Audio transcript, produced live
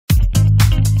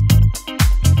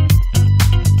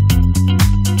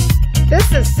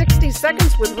is 60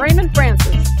 Seconds with Raymond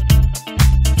Francis.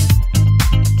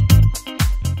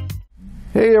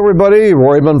 Hey everybody,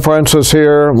 Raymond Francis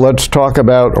here. Let's talk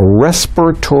about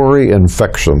respiratory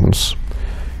infections.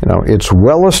 It's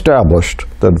well established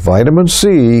that vitamin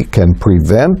C can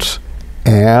prevent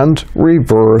and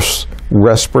reverse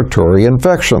respiratory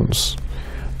infections.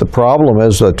 The problem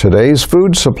is that today's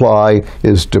food supply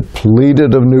is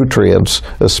depleted of nutrients,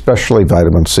 especially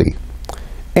vitamin C.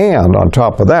 And on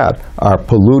top of that, our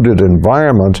polluted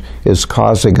environment is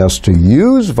causing us to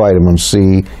use vitamin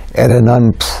C at an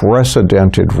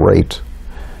unprecedented rate.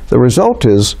 The result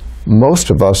is most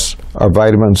of us are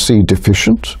vitamin C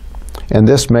deficient, and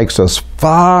this makes us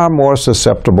far more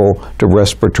susceptible to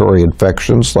respiratory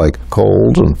infections like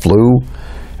colds and flu.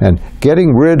 And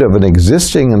getting rid of an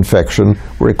existing infection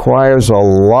requires a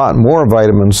lot more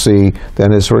vitamin C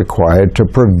than is required to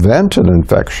prevent an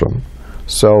infection.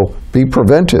 So be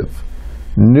preventive.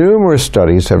 Numerous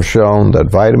studies have shown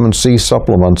that vitamin C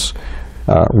supplements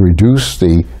reduce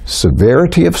the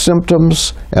severity of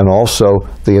symptoms and also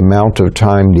the amount of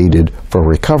time needed for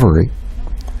recovery.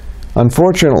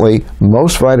 Unfortunately,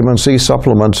 most vitamin C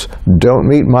supplements don't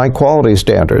meet my quality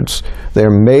standards. They're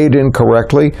made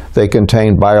incorrectly. They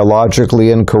contain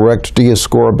biologically incorrect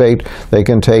deascorbate. They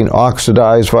contain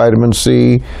oxidized vitamin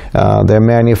C. They're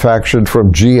manufactured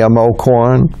from GMO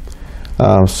corn.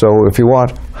 So if you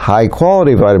want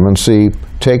high-quality vitamin C,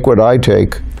 take what I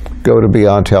take. Go to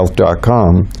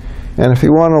beyondhealth.com. And if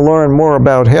you want to learn more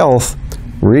about health,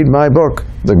 read my book,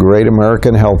 The Great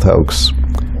American Health Hoax.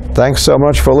 Thanks so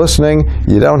much for listening.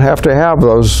 You don't have to have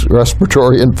those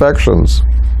respiratory infections.